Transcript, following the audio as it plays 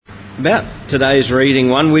About today's reading,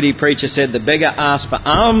 one witty preacher said the beggar asked for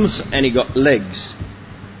alms and he got legs.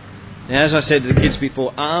 Now, as I said to the kids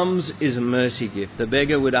before, alms is a mercy gift. The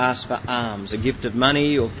beggar would ask for alms, a gift of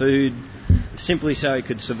money or food, simply so he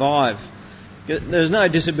could survive. There was no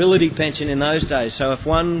disability pension in those days, so if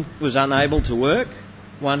one was unable to work,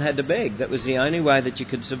 one had to beg. That was the only way that you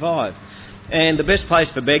could survive. And the best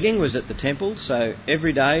place for begging was at the temple, so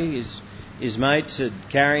every day his mates would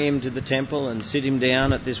carry him to the temple and sit him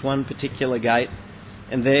down at this one particular gate,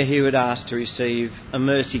 and there he would ask to receive a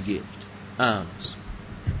mercy gift, alms.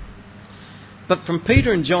 But from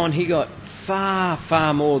Peter and John he got far,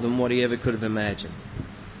 far more than what he ever could have imagined.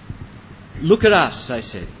 Look at us, they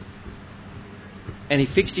said. And he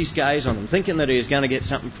fixed his gaze on them, thinking that he was going to get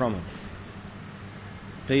something from them.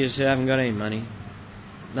 Peter said, I haven't got any money,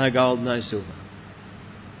 no gold, no silver.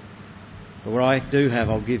 But what I do have,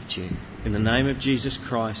 I'll give to you. In the name of Jesus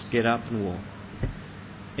Christ, get up and walk. And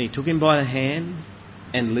he took him by the hand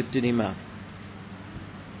and lifted him up.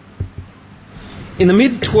 In the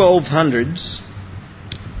mid-1200s,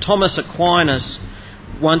 Thomas Aquinas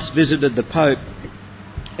once visited the Pope,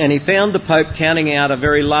 and he found the Pope counting out a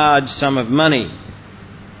very large sum of money.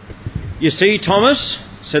 You see, Thomas,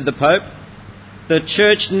 said the Pope, the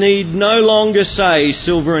church need no longer say,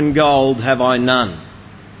 silver and gold have I none.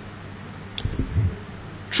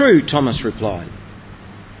 True, Thomas replied.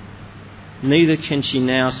 Neither can she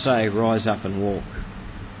now say, rise up and walk.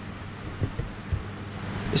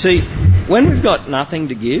 You see, when we've got nothing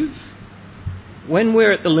to give, when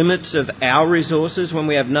we're at the limits of our resources, when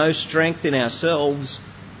we have no strength in ourselves,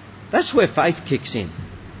 that's where faith kicks in.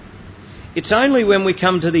 It's only when we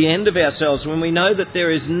come to the end of ourselves, when we know that there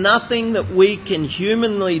is nothing that we can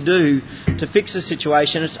humanly do to fix a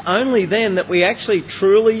situation, it's only then that we actually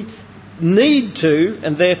truly need to,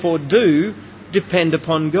 and therefore do, depend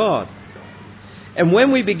upon God. And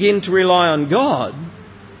when we begin to rely on God,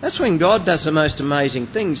 that's when God does the most amazing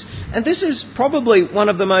things. And this is probably one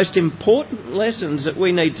of the most important lessons that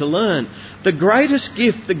we need to learn. The greatest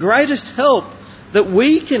gift, the greatest help that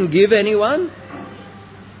we can give anyone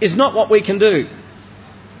is not what we can do.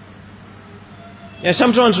 Now,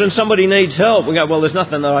 sometimes when somebody needs help, we go, well, there's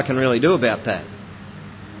nothing that I can really do about that.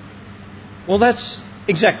 Well, that's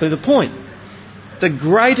exactly the point. The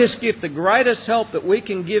greatest gift, the greatest help that we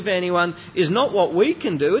can give anyone is not what we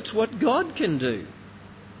can do, it's what God can do.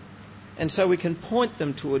 And so we can point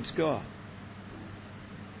them towards God.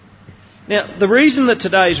 Now, the reason that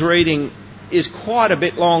today's reading is quite a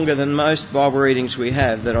bit longer than most Bible readings we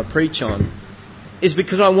have that I preach on is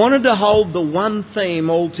because I wanted to hold the one theme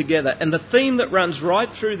all together. And the theme that runs right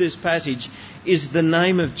through this passage is the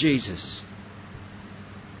name of Jesus.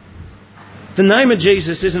 The name of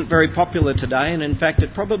Jesus isn't very popular today, and in fact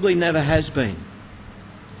it probably never has been.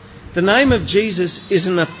 The name of Jesus is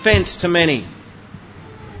an offence to many.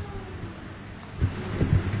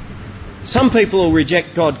 Some people will reject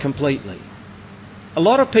God completely. A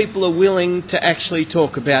lot of people are willing to actually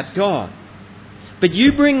talk about God. But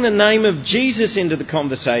you bring the name of Jesus into the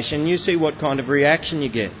conversation, you see what kind of reaction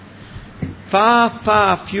you get. Far,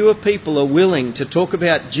 far fewer people are willing to talk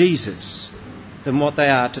about Jesus than what they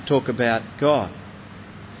are to talk about God.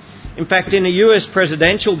 In fact, in a US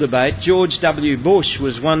presidential debate, George W. Bush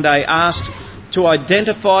was one day asked to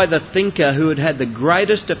identify the thinker who had had the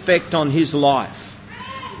greatest effect on his life.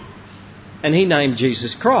 And he named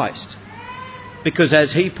Jesus Christ. Because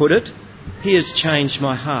as he put it, he has changed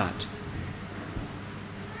my heart.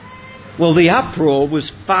 Well, the uproar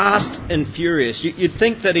was fast and furious. You'd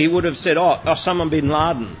think that he would have said, Osama bin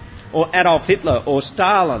Laden, or Adolf Hitler, or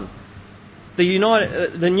Stalin.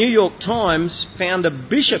 The New York Times found a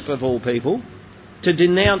bishop, of all people, to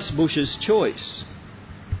denounce Bush's choice.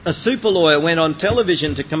 A super lawyer went on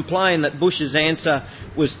television to complain that Bush's answer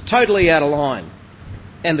was totally out of line.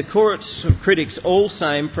 And the chorus of critics all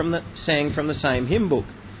sang from the same hymn book.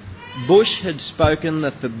 Bush had spoken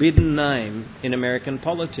the forbidden name in American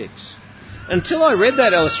politics. Until I read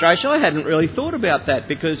that illustration, I hadn't really thought about that,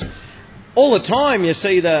 because all the time you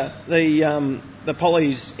see the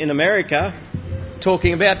pollies in America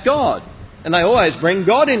talking about God, and they always bring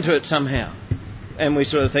God into it somehow. And we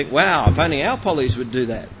sort of think, wow, if only our pollies would do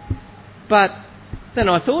that. But then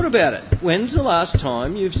I thought about it. When's the last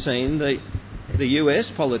time you've seen the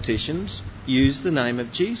US politicians use the name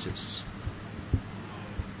of Jesus?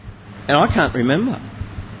 And I can't remember.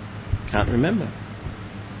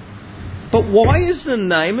 But why is the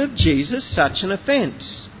name of Jesus such an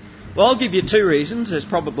offence? Well, I'll give you two reasons. There's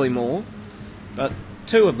probably more, but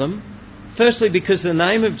two of them. Firstly, because the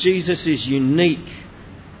name of Jesus is unique.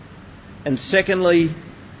 And secondly,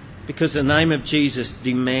 because the name of Jesus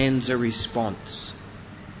demands a response.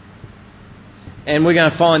 And we're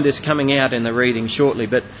going to find this coming out in the reading shortly,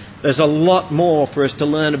 but there's a lot more for us to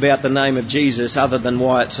learn about the name of Jesus other than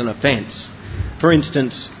why it's an offence. For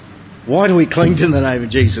instance, why do we cling to the name of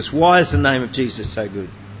Jesus? Why is the name of Jesus so good?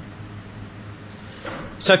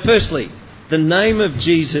 So firstly, the name of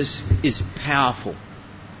Jesus is powerful.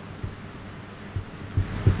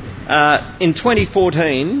 In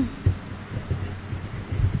 2014,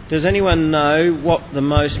 does anyone know what the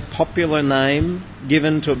most popular name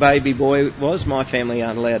given to a baby boy was? My family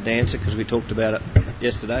aren't allowed to answer because we talked about it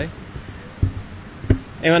yesterday.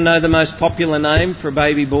 Anyone know the most popular name for a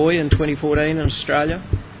baby boy in 2014 in Australia?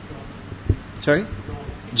 Sorry?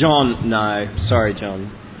 John. No, sorry,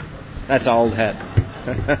 John. That's old hat.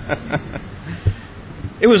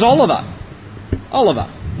 It was Oliver.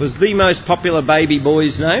 Oliver was the most popular baby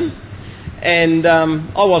boy's name. And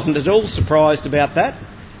I wasn't at all surprised about that.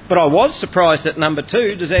 But I was surprised at number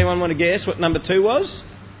 2. Does anyone want to guess what number 2 was?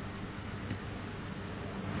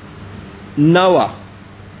 Noah.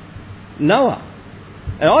 Noah.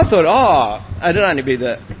 And I thought, it'd only be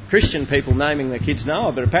the Christian people naming their kids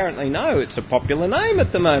Noah, but apparently no, it's a popular name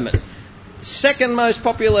at the moment. Second most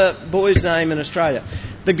popular boy's name in Australia.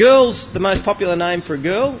 The most popular name for a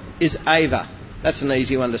girl is Ava. That's an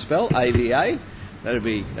easy one to spell, A-V-A. That'd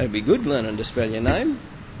be good, learning to spell your name.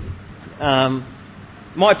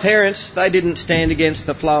 My parents, they didn't stand against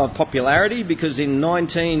the flow of popularity because in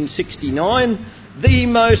 1969, the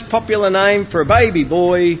most popular name for a baby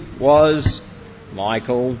boy was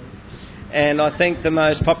Michael. And I think the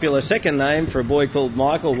most popular second name for a boy called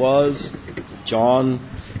Michael was John.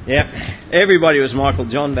 Yep, everybody was Michael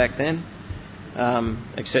John back then,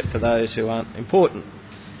 except for those who aren't important.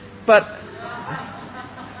 But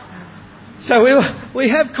so we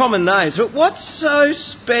have common names, but what's so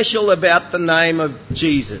special about the name of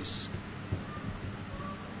Jesus?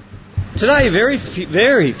 Today,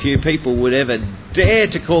 very few people would ever dare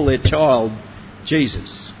to call their child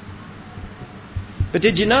Jesus. But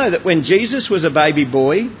did you know that when Jesus was a baby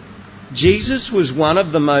boy, Jesus was one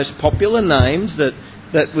of the most popular names that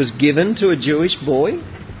was given to a Jewish boy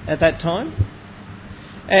at that time?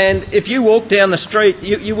 And if you walked down the street,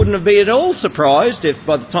 you wouldn't be at all surprised if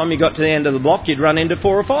by the time you got to the end of the block, you'd run into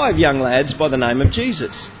 4 or 5 young lads by the name of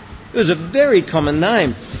Jesus. It was a very common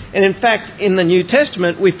name. And in fact, in the New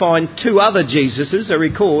Testament, we find 2 other Jesuses are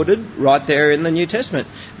recorded right there in the New Testament.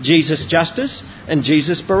 Jesus Justus and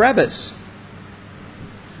Jesus Barabbas.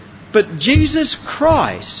 But Jesus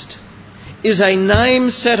Christ is a name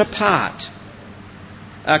set apart.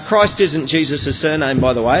 Christ isn't Jesus' surname,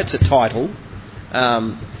 by the way, it's a title.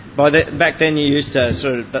 Back then you used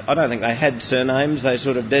to I don't think they had surnames, they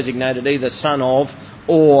sort of designated either son of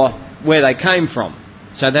or where they came from.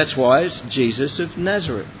 So that's why it's Jesus of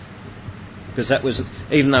Nazareth. Because that was,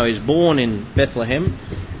 even though he was born in Bethlehem,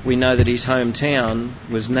 we know that his hometown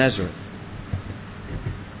was Nazareth.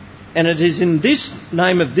 And it is in this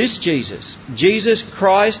name of this Jesus, Jesus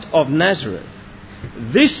Christ of Nazareth,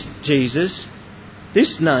 this Jesus,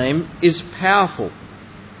 this name is powerful.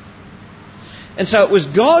 And so it was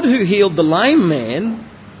God who healed the lame man,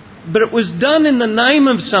 but it was done in the name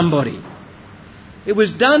of somebody. It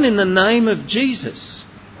was done in the name of Jesus.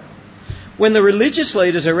 When the religious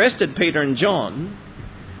leaders arrested Peter and John,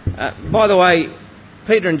 by the way,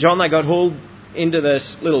 Peter and John, they got hauled into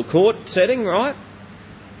this little court setting, right?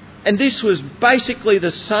 And this was basically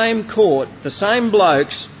the same court, the same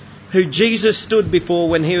blokes who Jesus stood before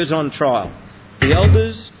when he was on trial. The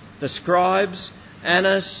elders, the scribes,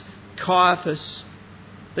 Annas, Caiaphas.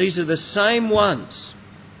 These are the same ones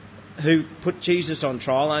who put Jesus on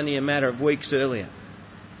trial only a matter of weeks earlier.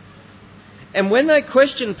 And when they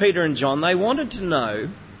questioned Peter and John, they wanted to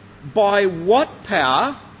know by what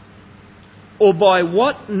power or by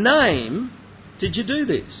what name did you do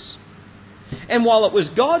this? And while it was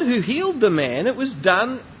God who healed the man, it was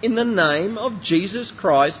done in the name of Jesus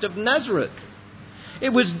Christ of Nazareth.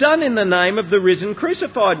 It was done in the name of the risen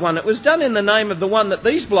crucified one. It was done in the name of the one that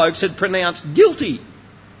these blokes had pronounced guilty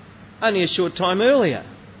only a short time earlier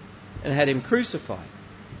and had him crucified.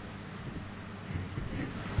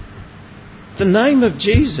 The name of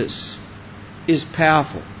Jesus is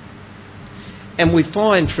powerful. And we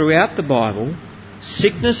find throughout the Bible,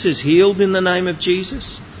 sickness is healed in the name of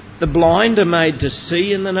Jesus. The blind are made to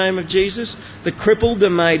see in the name of Jesus. The crippled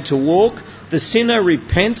are made to walk. The sinner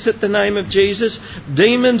repents at the name of Jesus.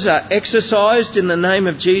 Demons are exorcised in the name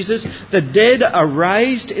of Jesus. The dead are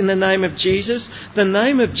raised in the name of Jesus. The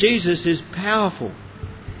name of Jesus is powerful.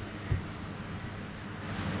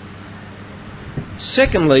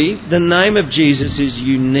 Secondly, the name of Jesus is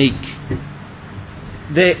unique.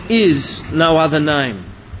 There is no other name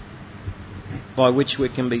by which we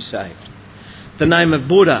can be saved. The name of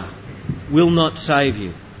Buddha will not save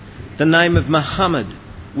you. The name of Muhammad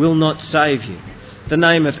will not save you. The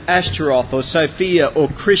name of Ashtaroth or Sophia or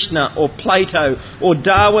Krishna or Plato or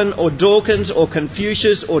Darwin or Dawkins or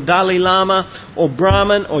Confucius or Dalai Lama or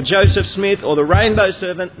Brahman or Joseph Smith or the Rainbow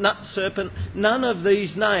Serpent, none of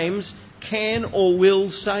these names can or will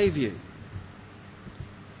save you.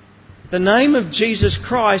 The name of Jesus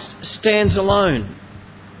Christ stands alone.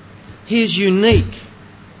 He is unique.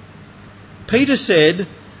 Peter said,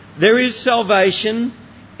 "There is salvation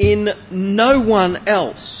in no one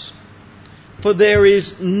else, for there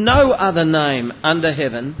is no other name under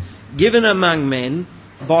heaven given among men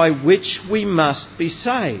by which we must be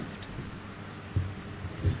saved."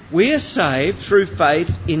 We are saved through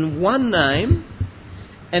faith in one name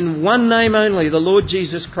and one name only, the Lord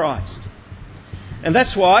Jesus Christ. And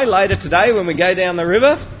that's why later today when we go down the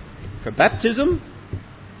river for baptism,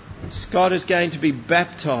 Scott is going to be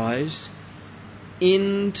baptised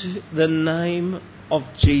into the name of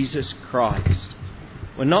Jesus Christ.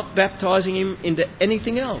 We're not baptising him into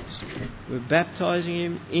anything else. We're baptising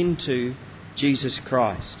him into Jesus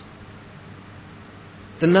Christ.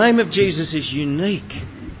 The name of Jesus is unique.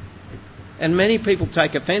 And many people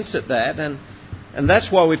take offence at that. And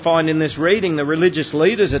that's why we find in this reading the religious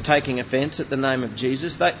leaders are taking offence at the name of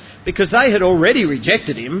Jesus. Because they had already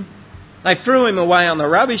rejected him. They threw him away on the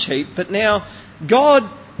rubbish heap. But now God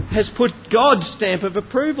has put God's stamp of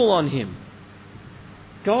approval on him.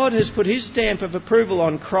 God has put his stamp of approval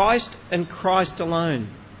on Christ and Christ alone.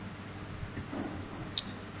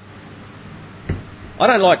 I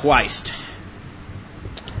don't like waste.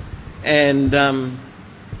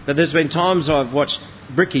 But there's been times I've watched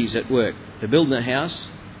brickies at work. They're building a house.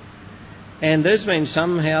 And there's been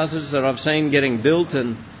some houses that I've seen getting built,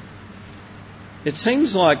 and it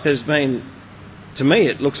seems like there's been, to me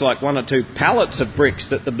it looks like one or two pallets of bricks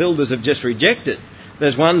that the builders have just rejected.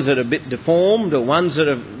 There's ones that are a bit deformed, or ones that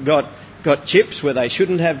have got chips where they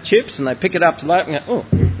shouldn't have chips, and they pick it up to that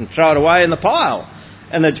and throw it away in the pile.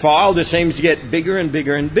 And the pile just seems to get bigger and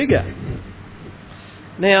bigger and bigger.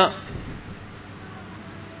 Now,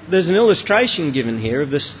 there's an illustration given here of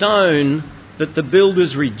the stone that the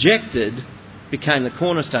builders rejected became the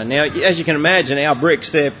cornerstone. Now, as you can imagine, our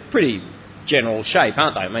bricks, they're pretty general shape,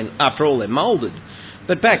 aren't they? I mean, after all, they're moulded.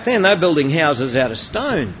 But back then, they were building houses out of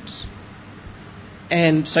stones.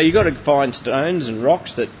 And so you've got to find stones and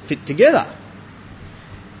rocks that fit together.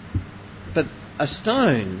 But a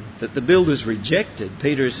stone that the builders rejected,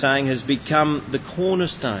 Peter is saying, has become the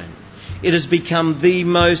cornerstone. It has become the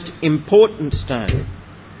most important stone.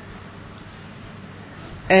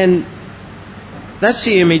 And that's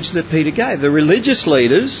the image that Peter gave. The religious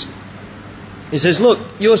leaders, he says, look,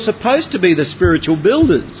 you're supposed to be the spiritual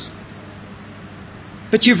builders.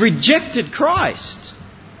 But you've rejected Christ.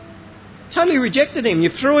 Totally rejected him. You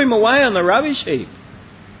threw him away on the rubbish heap.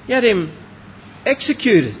 You had him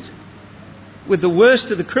executed with the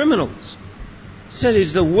worst of the criminals. Said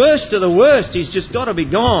he's the worst of the worst. He's just got to be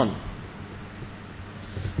gone.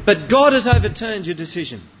 But God has overturned your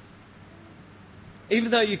decision. Even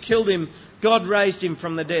though you killed him, God raised him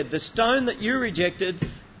from the dead. The stone that you rejected,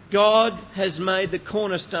 God has made the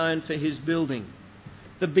cornerstone for his building.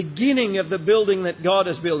 The beginning of the building that God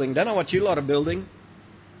is building. Don't know what you lot are building.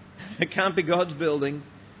 It can't be God's building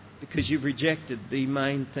because you've rejected the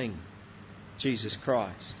main thing, Jesus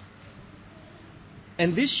Christ.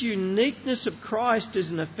 And this uniqueness of Christ is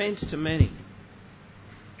an offence to many.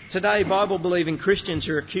 Today, Bible-believing Christians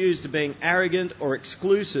are accused of being arrogant or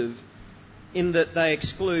exclusive in that they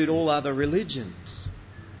exclude all other religions.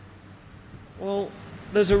 Well,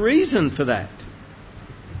 there's a reason for that.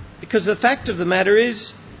 Because the fact of the matter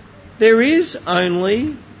is, there is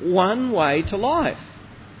only one way to life.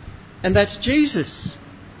 And that's Jesus.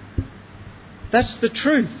 That's the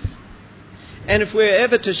truth. And if we're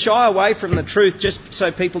ever to shy away from the truth just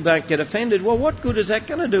so people don't get offended, well, what good is that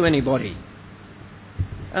going to do anybody?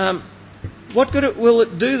 What good will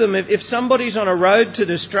it do them if somebody's on a road to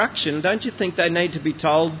destruction? Don't you think they need to be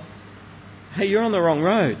told, hey, you're on the wrong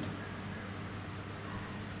road?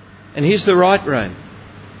 And here's the right road,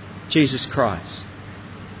 Jesus Christ.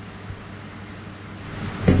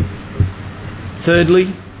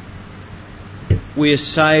 Thirdly, we are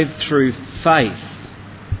saved through faith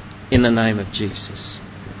in the name of Jesus.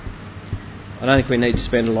 I don't think we need to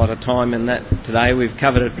spend a lot of time in that today. We've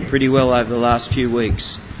covered it pretty well over the last few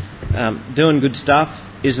weeks. Doing good stuff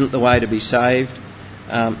isn't the way to be saved.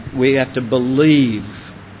 We have to believe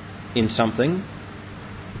in something,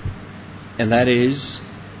 and that is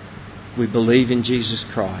we believe in Jesus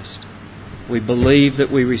Christ. We believe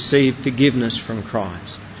that we receive forgiveness from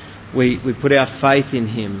Christ. we put our faith in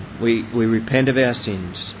Him, we repent of our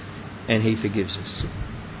sins, and He forgives us.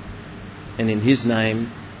 And in His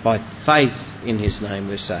name, by faith in His name,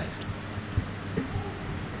 we're saved.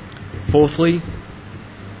 Fourthly,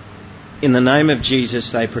 in the name of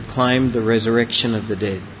Jesus, they proclaimed the resurrection of the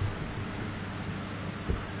dead.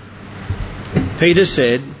 Peter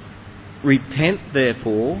said, "Repent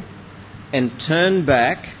therefore and turn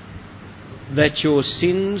back, that your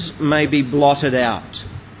sins may be blotted out."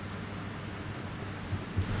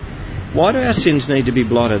 Why do our sins need to be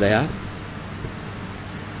blotted out?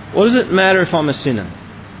 What does it matter if I'm a sinner?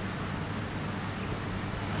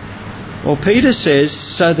 Well, Peter says,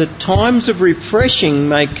 so that times of refreshing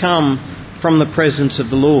may come from the presence of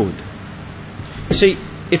the Lord. You see,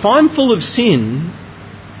 if I'm full of sin,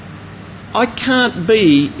 I can't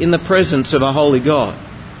be in the presence of a holy God.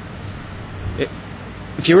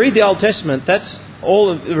 If you read the Old Testament,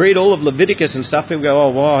 read all of Leviticus and stuff, people go,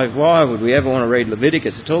 oh, why would we ever want to read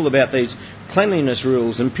Leviticus? It's all about these cleanliness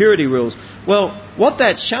rules and purity rules. Well, what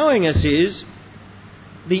that's showing us is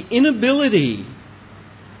the inability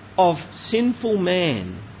of sinful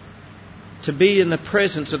man to be in the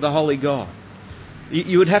presence of the holy God.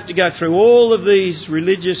 You would have to go through all of these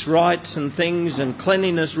religious rites and things and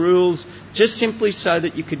cleanliness rules just simply so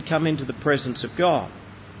that you could come into the presence of God.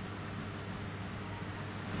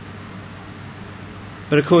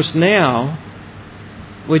 But of course now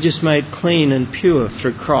we're just made clean and pure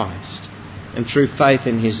through Christ and through faith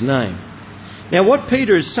in His name. Now what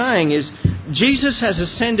Peter is saying is Jesus has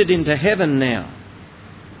ascended into heaven now,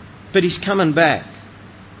 but He's coming back.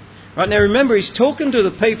 Right, now remember, He's talking to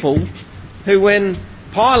the people who, when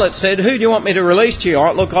Pilate said, "Who do you want me to release to you?" All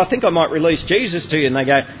right, look, I think I might release Jesus to you. And they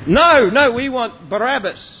go, No, we want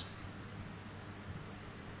Barabbas.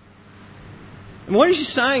 And what He's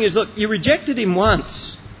saying is, look, you rejected Him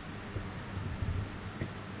once,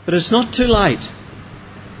 but it's not too late.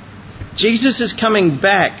 Jesus is coming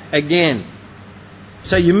back again.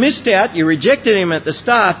 So you missed out, you rejected Him at the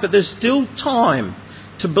start, but there's still time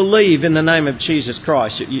to believe in the name of Jesus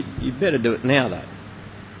Christ. You better do it now,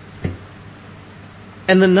 though.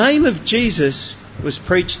 And the name of Jesus was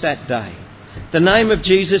preached that day. The name of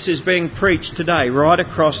Jesus is being preached today right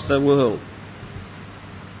across the world.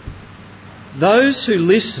 Those who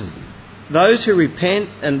listen, those who repent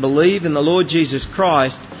and believe in the Lord Jesus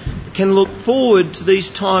Christ can look forward to these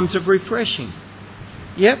times of refreshing.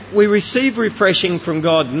 Yep, we receive refreshing from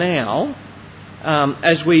God now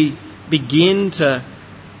as we begin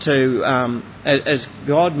as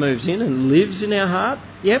God moves in and lives in our heart.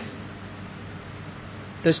 Yep,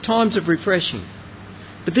 there's times of refreshing.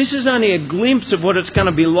 But this is only a glimpse of what it's going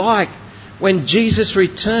to be like when Jesus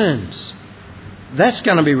returns. That's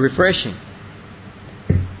going to be refreshing,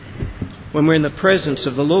 when we're in the presence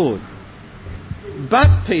of the Lord.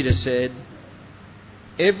 But, Peter said,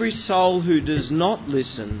 every soul who does not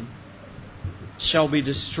listen shall be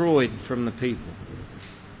destroyed from the people.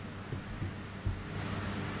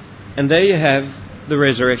 And there you have the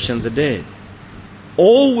resurrection of the dead.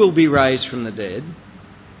 All will be raised from the dead.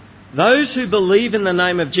 Those who believe in the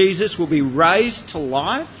name of Jesus will be raised to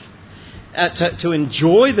life, to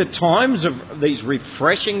enjoy the times of these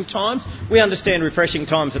refreshing times. We understand refreshing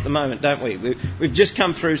times at the moment, don't we? We've just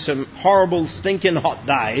come through some horrible, stinking hot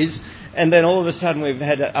days, and then all of a sudden we've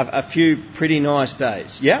had a few pretty nice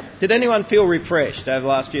days. Yeah? Did anyone feel refreshed over the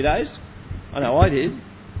last few days? I know I did.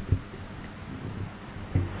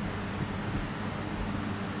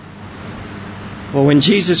 Well, when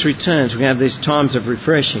Jesus returns, we're going to have these times of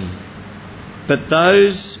refreshing. But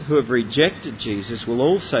those who have rejected Jesus will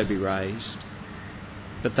also be raised,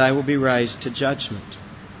 but they will be raised to judgment.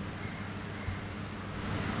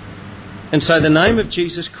 And so the name of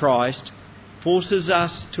Jesus Christ forces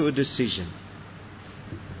us to a decision.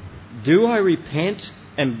 Do I repent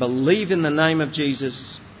and believe in the name of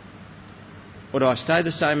Jesus, or do I stay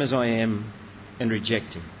the same as I am and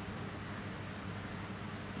reject Him?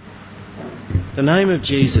 The name of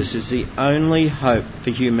Jesus is the only hope for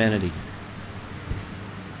humanity.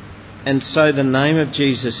 And so the name of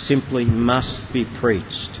Jesus simply must be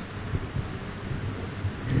preached.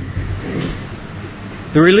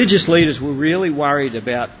 The religious leaders were really worried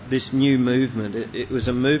about this new movement. It was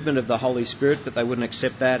a movement of the Holy Spirit, but they wouldn't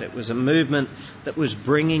accept that. It was a movement that was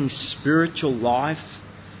bringing spiritual life,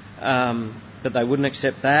 but they wouldn't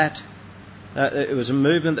accept that. It was a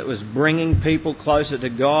movement that was bringing people closer to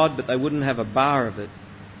God, but they wouldn't have a bar of it.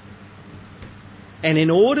 And in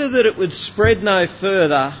order that it would spread no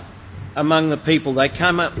further among the people, they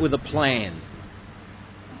came up with a plan.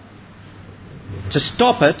 To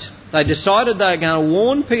stop it, they decided they were going to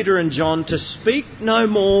warn Peter and John to speak no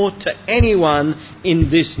more to anyone in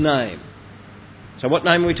this name. So what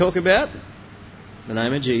name are we talking about? The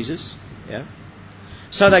name of Jesus. Yeah.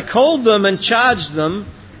 So they called them and charged them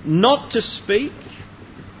not to speak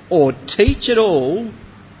or teach at all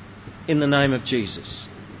in the name of Jesus.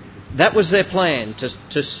 That was their plan,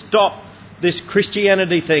 to stop this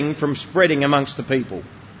Christianity thing from spreading amongst the people.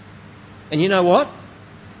 And you know what?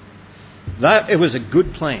 It was a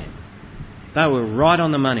good plan. They were right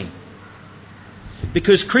on the money.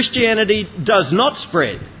 Because Christianity does not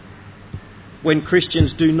spread when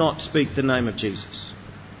Christians do not speak the name of Jesus.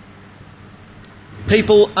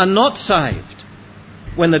 People are not saved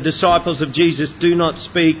when the disciples of Jesus do not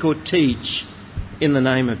speak or teach in the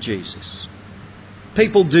name of Jesus.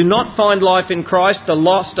 People do not find life in Christ. The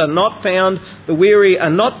lost are not found. The weary are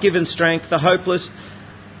not given strength. The hopeless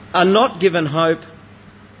are not given hope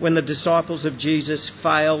when the disciples of Jesus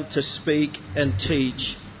failed to speak and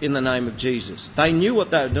teach in the name of Jesus. They knew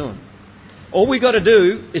what they were doing. All we got to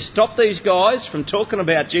do is stop these guys from talking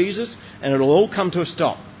about Jesus and it'll all come to a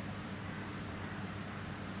stop.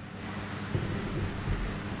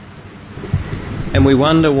 And we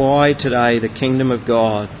wonder why today the kingdom of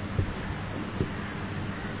God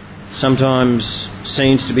sometimes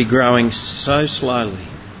seems to be growing so slowly.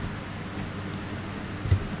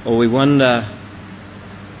 Or we wonder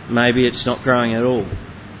maybe it's not growing at all.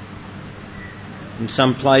 In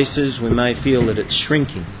some places we may feel that it's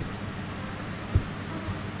shrinking.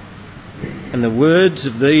 And the words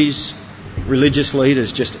of these religious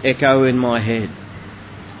leaders just echo in my head.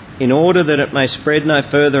 In order that it may spread no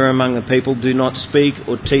further among the people, do not speak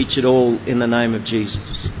or teach at all in the name of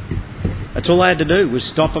Jesus. That's all they had to do, was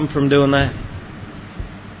stop them from doing that.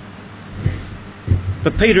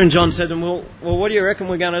 But Peter and John said to them, well, what do you reckon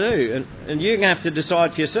we're going to do? And you're going to have to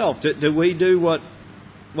decide for yourself. Do we do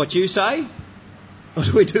what you say? Or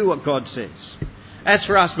do we do what God says? As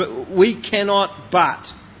for us, but we cannot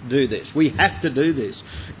but do this. We have to do this.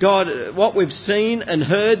 God, what we've seen and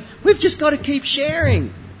heard, we've just got to keep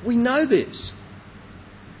sharing. We know this.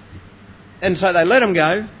 And so they let them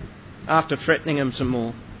go after threatening them some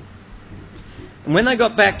more. And when they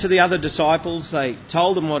got back to the other disciples, they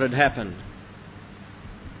told them what had happened.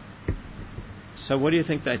 So what do you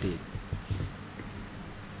think they did?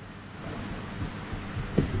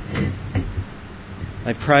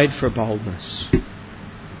 They prayed for boldness.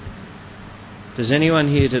 Does anyone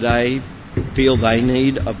here today feel they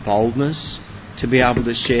need a boldness to be able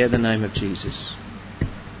to share the name of Jesus?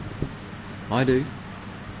 I do.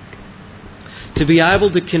 To be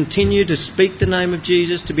able to continue to speak the name of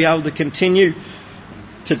Jesus, to be able to continue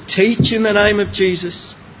to teach in the name of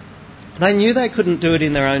Jesus. They knew they couldn't do it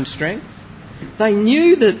in their own strength. They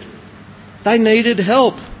knew that they needed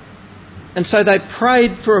help. And so they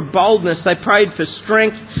prayed for a boldness, they prayed for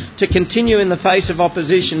strength to continue in the face of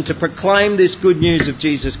opposition, to proclaim this good news of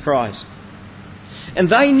Jesus Christ. And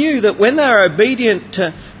they knew that when they were obedient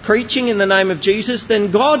to preaching in the name of Jesus,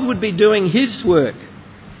 then God would be doing His work.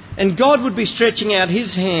 And God would be stretching out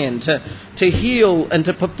His hand to heal and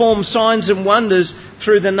to perform signs and wonders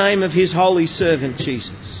through the name of His holy servant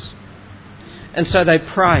Jesus. And so they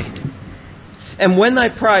prayed. And when they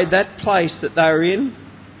prayed, that place that they were in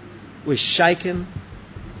was shaken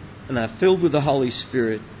and they were filled with the Holy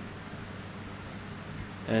Spirit.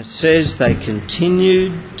 And it says they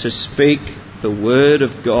continued to speak the word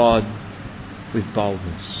of God with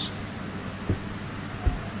boldness.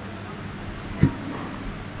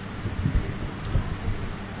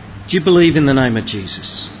 Do you believe in the name of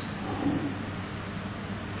Jesus?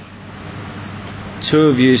 Two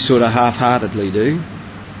of you sort of half-heartedly do.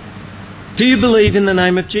 Do you believe in the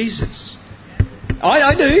name of Jesus?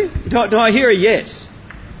 I do. Do I hear a yes?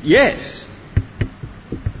 Yes.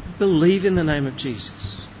 Believe in the name of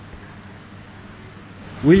Jesus.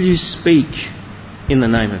 Will you speak in the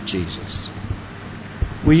name of Jesus?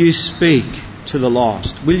 Will you speak to the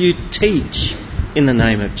lost? Will you teach in the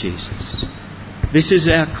name of Jesus? This is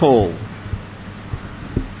our call.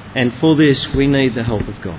 And for this we need the help of God.